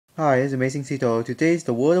Hi, it's AmazingSeaTurtle. Today is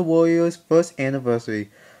the World of Warriors first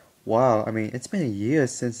anniversary. Wow, it's been a year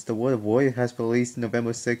since the World of Warriors has released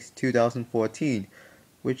November 6, 2014,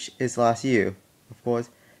 which is last year, of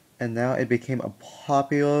course, and now it became a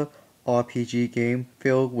popular RPG game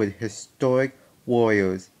filled with historic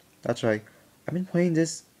warriors. That's right, I've been playing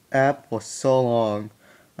this app for so long.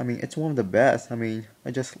 It's one of the best.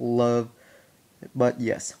 I just love. But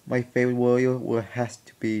yes, my favorite warrior has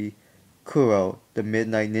to be Kuro, the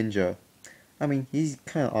Midnight Ninja. He's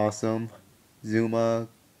kind of awesome. Zuma,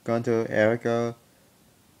 Gunter, Erica,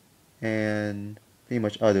 and pretty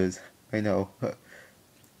much others. I know.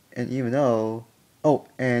 And even though, oh,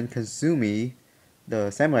 and Kazumi,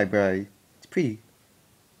 the samurai bride, it's pretty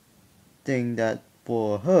thing that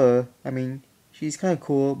for her, she's kind of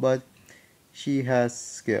cool, but she has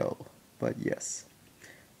skill. But yes,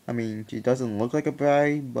 she doesn't look like a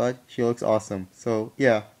bride, but she looks awesome. So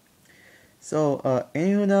yeah. So,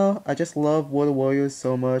 anyway now, I just love World Warriors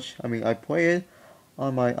so much. I play it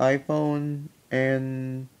on my iPhone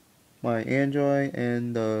and my Android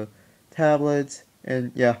and the tablets,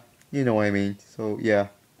 and yeah, you know what I mean. So, yeah.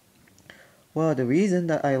 Well, the reason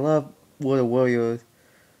that I love World Warriors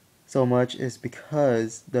so much is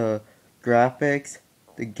because the graphics,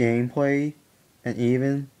 the gameplay, and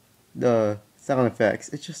even the sound effects.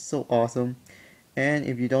 It's just so awesome. And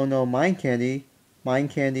if you don't know Mind Candy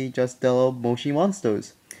just developed Moshi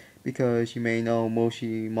Monsters. Because you may know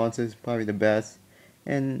Moshi Monsters is probably the best.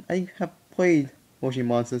 And I have played Moshi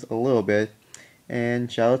Monsters a little bit.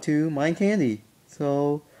 And shout out to Mind Candy.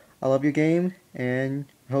 So I love your game and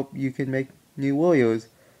hope you can make new Warriors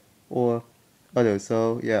or others.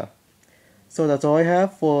 So yeah. So that's all I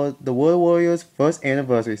have for the World Warriors first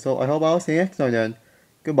anniversary. So I hope I'll see you next time then.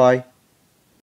 Goodbye.